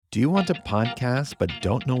Do you want a podcast but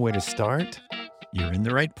don't know where to start? You're in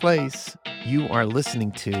the right place. You are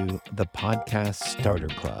listening to the Podcast Starter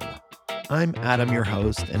Club. I'm Adam, your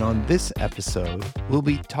host, and on this episode, we'll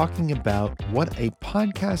be talking about what a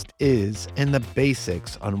podcast is and the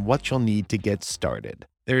basics on what you'll need to get started.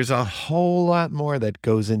 There's a whole lot more that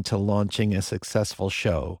goes into launching a successful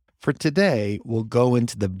show. For today, we'll go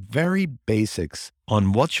into the very basics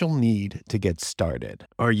on what you'll need to get started.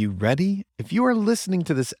 Are you ready? If you are listening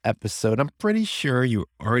to this episode, I'm pretty sure you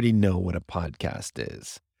already know what a podcast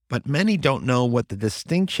is. But many don't know what the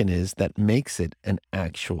distinction is that makes it an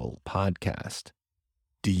actual podcast.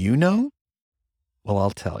 Do you know? Well,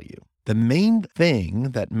 I'll tell you. The main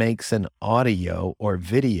thing that makes an audio or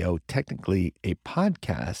video technically a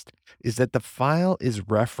podcast is that the file is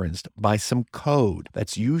referenced by some code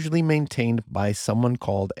that's usually maintained by someone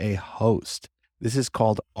called a host. This is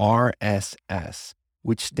called RSS,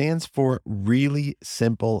 which stands for Really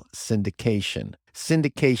Simple Syndication.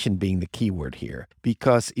 Syndication being the key word here,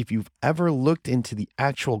 because if you've ever looked into the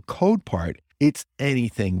actual code part, it's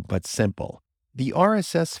anything but simple. The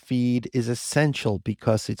RSS feed is essential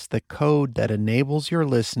because it's the code that enables your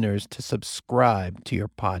listeners to subscribe to your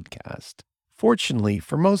podcast. Fortunately,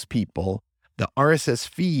 for most people, the RSS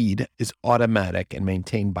feed is automatic and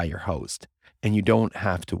maintained by your host, and you don't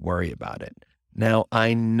have to worry about it. Now,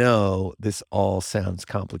 I know this all sounds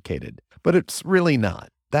complicated, but it's really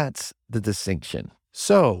not. That's the distinction.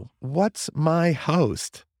 So, what's my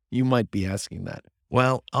host? You might be asking that.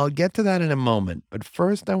 Well, I'll get to that in a moment, but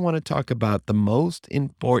first I want to talk about the most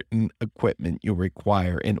important equipment you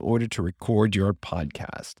require in order to record your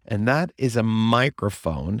podcast, and that is a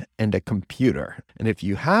microphone and a computer. And if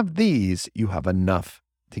you have these, you have enough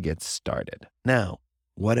to get started. Now,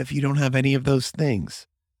 what if you don't have any of those things?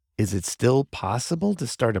 Is it still possible to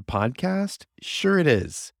start a podcast? Sure it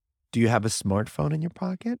is. Do you have a smartphone in your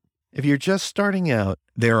pocket? If you're just starting out,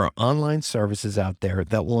 there are online services out there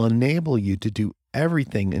that will enable you to do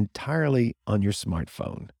everything entirely on your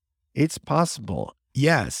smartphone. It's possible,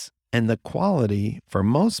 yes, and the quality for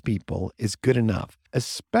most people is good enough,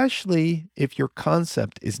 especially if your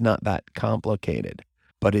concept is not that complicated.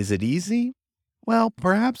 But is it easy? Well,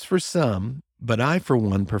 perhaps for some, but I, for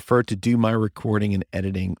one, prefer to do my recording and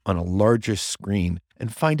editing on a larger screen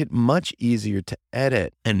and find it much easier to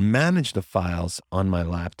edit and manage the files on my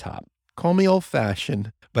laptop. Call me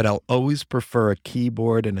old-fashioned, but I'll always prefer a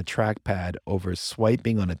keyboard and a trackpad over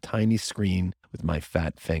swiping on a tiny screen with my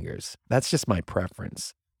fat fingers. That's just my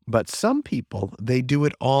preference. But some people, they do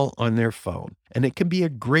it all on their phone, and it can be a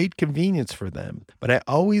great convenience for them. But I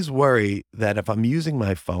always worry that if I'm using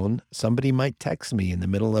my phone, somebody might text me in the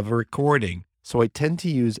middle of a recording. So I tend to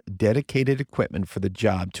use dedicated equipment for the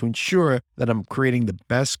job to ensure that I'm creating the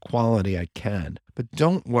best quality I can. But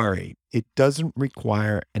don't worry, it doesn't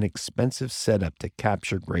require an expensive setup to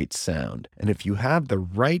capture great sound. And if you have the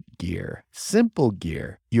right gear, simple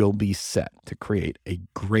gear, you'll be set to create a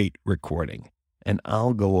great recording. And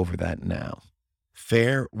I'll go over that now.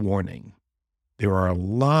 Fair warning. There are a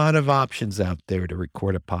lot of options out there to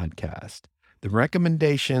record a podcast. The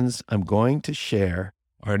recommendations I'm going to share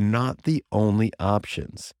are not the only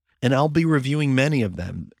options, and I'll be reviewing many of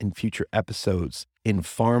them in future episodes in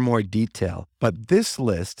far more detail. But this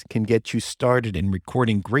list can get you started in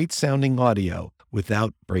recording great sounding audio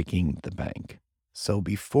without breaking the bank. So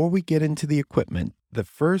before we get into the equipment, the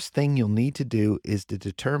first thing you'll need to do is to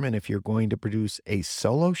determine if you're going to produce a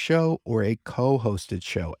solo show or a co-hosted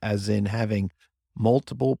show, as in having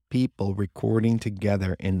multiple people recording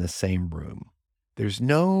together in the same room. There's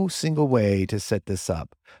no single way to set this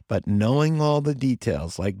up, but knowing all the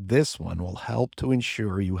details like this one will help to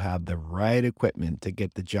ensure you have the right equipment to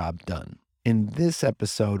get the job done. In this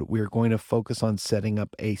episode, we're going to focus on setting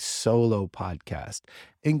up a solo podcast,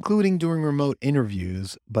 including doing remote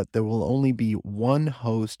interviews, but there will only be one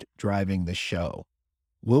host driving the show.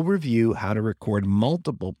 We'll review how to record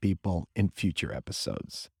multiple people in future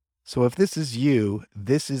episodes. So if this is you,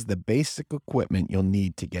 this is the basic equipment you'll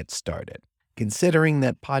need to get started. Considering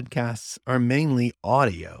that podcasts are mainly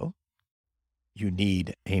audio, you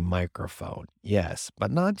need a microphone. Yes,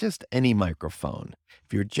 but not just any microphone.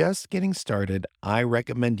 If you're just getting started, I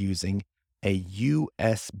recommend using a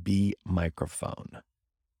USB microphone.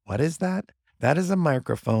 What is that? That is a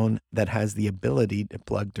microphone that has the ability to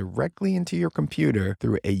plug directly into your computer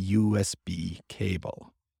through a USB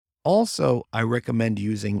cable. Also, I recommend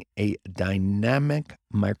using a dynamic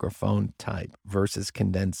microphone type versus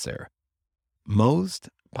condenser. Most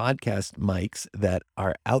podcast mics that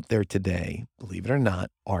are out there today, believe it or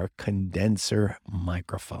not, are condenser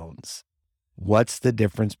microphones. What's the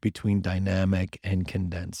difference between dynamic and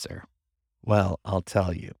condenser? Well, I'll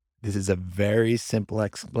tell you. This is a very simple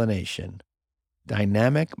explanation.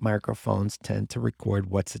 Dynamic microphones tend to record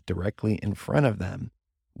what's directly in front of them,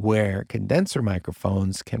 where condenser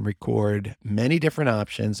microphones can record many different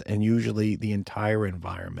options and usually the entire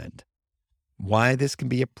environment. Why this can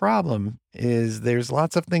be a problem is there's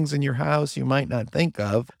lots of things in your house you might not think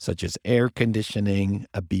of, such as air conditioning,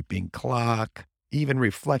 a beeping clock, even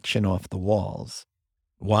reflection off the walls.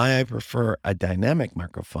 Why I prefer a dynamic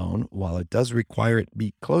microphone, while it does require it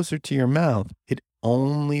be closer to your mouth, it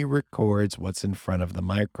only records what's in front of the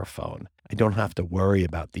microphone. I don't have to worry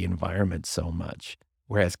about the environment so much.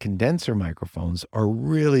 Whereas condenser microphones are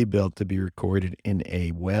really built to be recorded in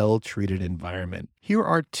a well-treated environment. Here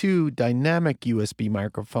are two dynamic USB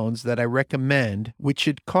microphones that I recommend, which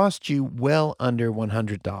should cost you well under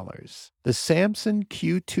 $100. The Samson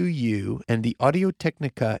Q2U and the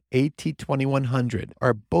Audio-Technica AT2100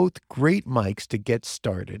 are both great mics to get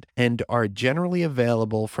started and are generally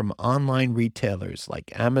available from online retailers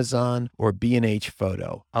like Amazon or B&H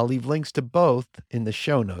Photo. I'll leave links to both in the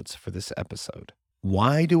show notes for this episode.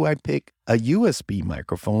 Why do I pick a USB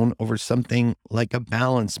microphone over something like a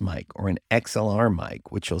balance mic or an XLR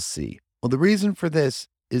mic, which you'll see? Well, the reason for this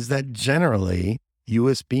is that generally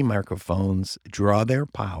USB microphones draw their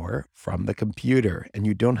power from the computer, and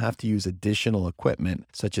you don't have to use additional equipment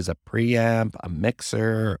such as a preamp, a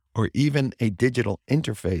mixer, or even a digital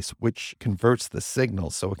interface, which converts the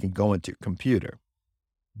signal so it can go into your computer.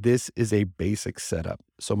 This is a basic setup,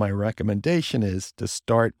 so my recommendation is to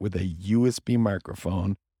start with a USB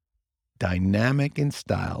microphone, dynamic in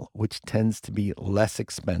style, which tends to be less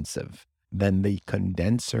expensive than the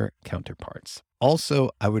condenser counterparts. Also,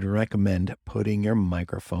 I would recommend putting your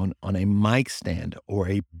microphone on a mic stand or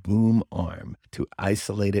a boom arm to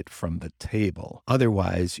isolate it from the table.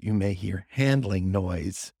 Otherwise, you may hear handling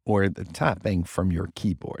noise or the tapping from your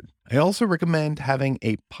keyboard. I also recommend having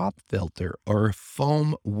a pop filter or a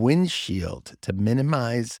foam windshield to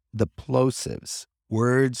minimize the plosives,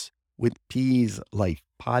 words with P's like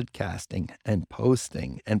podcasting and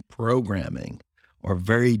posting and programming are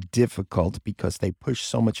very difficult because they push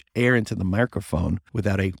so much air into the microphone.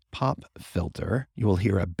 Without a pop filter, you will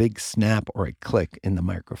hear a big snap or a click in the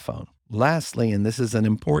microphone. Lastly, and this is an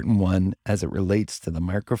important one as it relates to the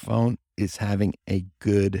microphone, is having a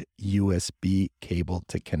good USB cable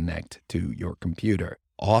to connect to your computer.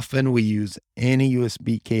 Often we use any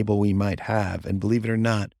USB cable we might have, and believe it or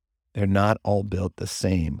not, they're not all built the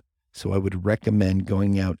same. So I would recommend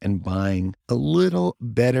going out and buying a little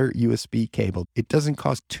better USB cable. It doesn't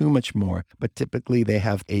cost too much more, but typically they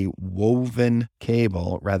have a woven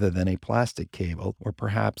cable rather than a plastic cable, or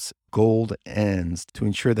perhaps gold ends to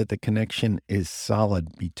ensure that the connection is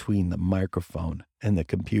solid between the microphone and the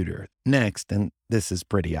computer. Next, and this is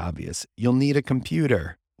pretty obvious, you'll need a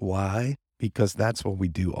computer. Why? Because that's where we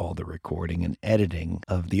do all the recording and editing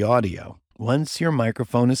of the audio. Once your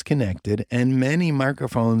microphone is connected, and many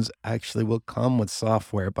microphones actually will come with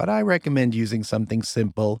software, but I recommend using something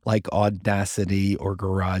simple like Audacity or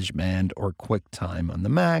GarageBand or QuickTime on the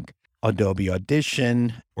Mac, Adobe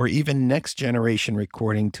Audition, or even next generation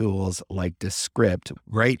recording tools like Descript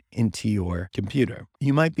right into your computer.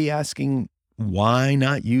 You might be asking, why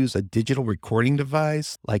not use a digital recording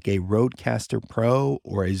device like a Rodecaster Pro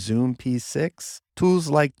or a Zoom P6? Tools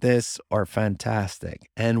like this are fantastic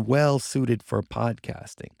and well suited for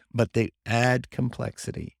podcasting, but they add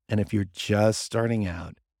complexity. And if you're just starting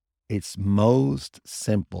out, it's most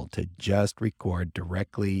simple to just record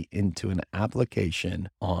directly into an application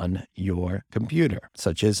on your computer,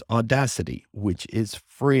 such as Audacity, which is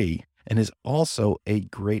free and is also a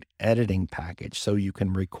great editing package, so you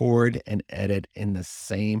can record and edit in the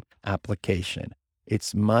same application.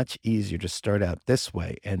 It's much easier to start out this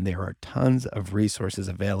way, and there are tons of resources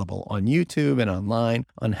available on YouTube and online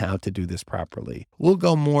on how to do this properly. We'll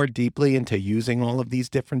go more deeply into using all of these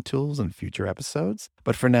different tools in future episodes,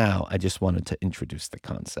 but for now, I just wanted to introduce the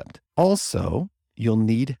concept. Also, you'll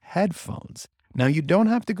need headphones. Now, you don't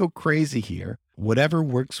have to go crazy here. Whatever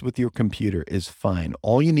works with your computer is fine.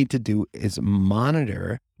 All you need to do is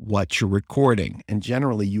monitor what you're recording. And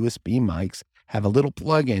generally, USB mics have a little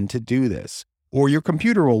plug-in to do this. Or your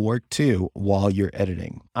computer will work too while you're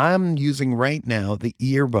editing. I'm using right now the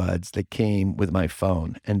earbuds that came with my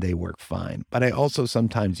phone, and they work fine. But I also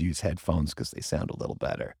sometimes use headphones because they sound a little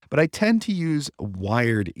better. But I tend to use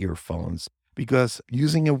wired earphones because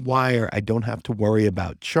using a wire, I don't have to worry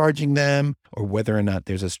about charging them or whether or not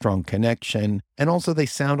there's a strong connection. And also they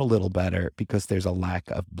sound a little better because there's a lack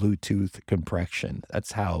of Bluetooth compression.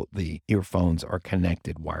 That's how the earphones are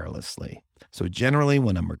connected wirelessly. So generally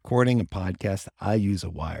when I'm recording a podcast, I use a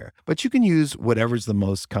wire, but you can use whatever's the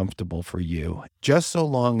most comfortable for you, just so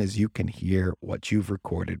long as you can hear what you've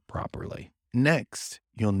recorded properly. Next,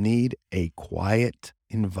 you'll need a quiet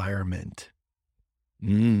environment.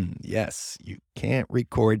 Yes, you can't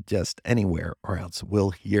record just anywhere or else we'll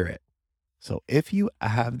hear it. So if you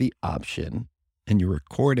have the option and you're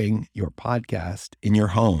recording your podcast in your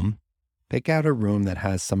home, pick out a room that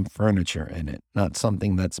has some furniture in it, not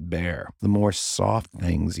something that's bare. The more soft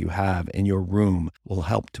things you have in your room will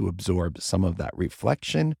help to absorb some of that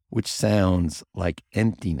reflection, which sounds like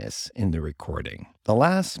emptiness in the recording. The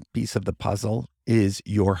last piece of the puzzle is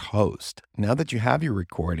your host. Now that you have your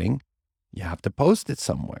recording, you have to post it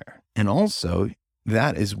somewhere. And also,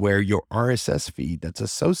 that is where your RSS feed that's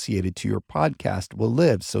associated to your podcast will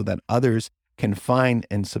live so that others can find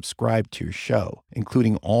and subscribe to your show,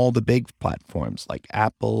 including all the big platforms like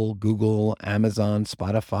Apple, Google, Amazon,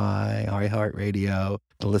 Spotify, iHeartRadio.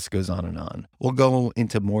 The list goes on and on. We'll go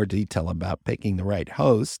into more detail about picking the right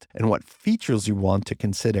host and what features you want to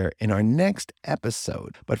consider in our next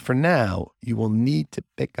episode. But for now, you will need to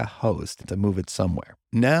pick a host to move it somewhere.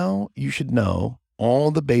 Now you should know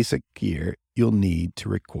all the basic gear you'll need to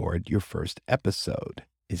record your first episode.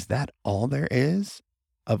 Is that all there is?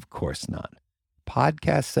 Of course not.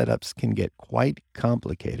 Podcast setups can get quite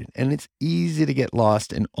complicated, and it's easy to get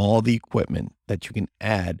lost in all the equipment that you can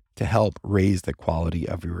add to help raise the quality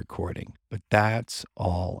of your recording. But that's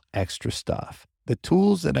all extra stuff. The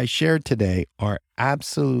tools that I shared today are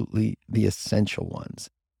absolutely the essential ones.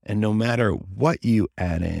 And no matter what you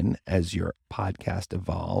add in as your podcast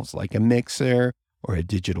evolves, like a mixer or a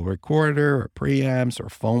digital recorder or preamps or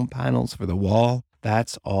foam panels for the wall,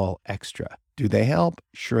 that's all extra. Do they help?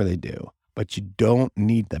 Sure they do. But you don't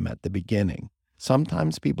need them at the beginning.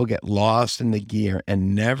 Sometimes people get lost in the gear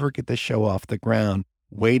and never get the show off the ground,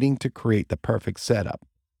 waiting to create the perfect setup.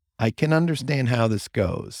 I can understand how this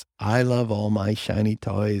goes. I love all my shiny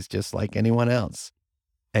toys just like anyone else.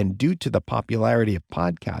 And due to the popularity of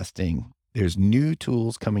podcasting, there's new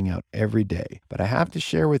tools coming out every day. But I have to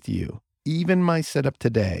share with you, even my setup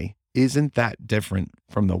today isn't that different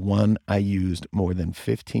from the one I used more than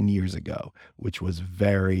 15 years ago, which was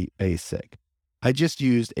very basic. I just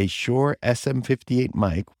used a Shure SM58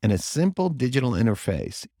 mic and a simple digital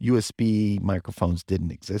interface. USB microphones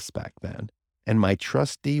didn't exist back then. And my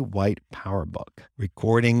trusty white PowerBook,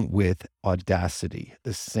 recording with Audacity,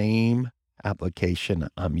 the same application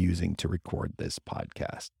I'm using to record this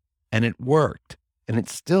podcast. And it worked. And it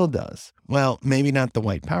still does. Well, maybe not the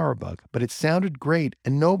white PowerBook, but it sounded great,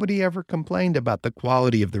 and nobody ever complained about the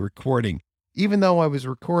quality of the recording, even though I was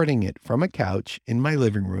recording it from a couch in my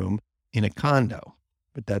living room in a condo.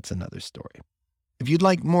 But that's another story. If you'd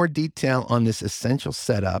like more detail on this essential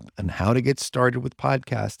setup and how to get started with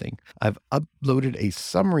podcasting, I've uploaded a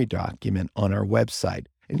summary document on our website,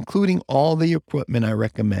 including all the equipment I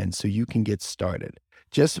recommend so you can get started.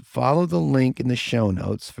 Just follow the link in the show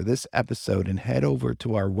notes for this episode and head over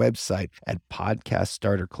to our website at Podcast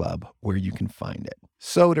Starter Club, where you can find it.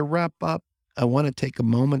 So to wrap up, I want to take a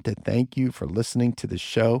moment to thank you for listening to the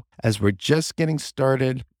show. As we're just getting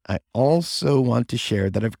started, I also want to share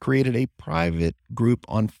that I've created a private group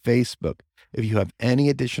on Facebook. If you have any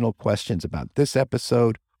additional questions about this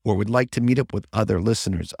episode or would like to meet up with other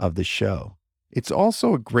listeners of the show. It's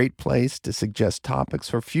also a great place to suggest topics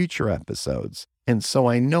for future episodes. And so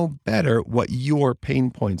I know better what your pain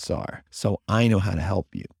points are, so I know how to help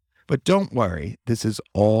you. But don't worry, this is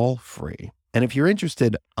all free. And if you're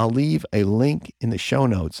interested, I'll leave a link in the show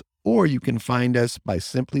notes, or you can find us by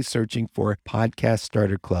simply searching for Podcast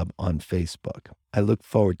Starter Club on Facebook. I look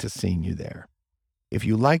forward to seeing you there. If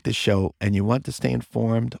you like the show and you want to stay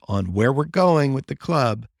informed on where we're going with the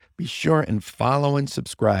club, be sure and follow and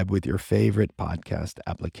subscribe with your favorite podcast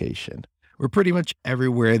application. We're pretty much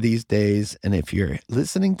everywhere these days, and if you're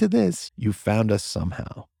listening to this, you found us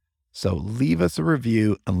somehow. So leave us a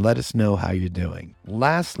review and let us know how you're doing.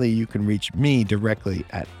 Lastly, you can reach me directly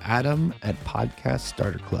at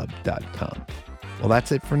adam@podcaststarterclub.com. Well,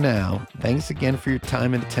 that's it for now. Thanks again for your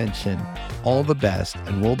time and attention. All the best,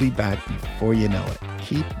 and we'll be back before you know it.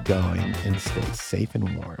 Keep going and stay safe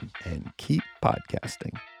and warm, and keep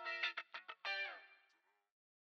podcasting.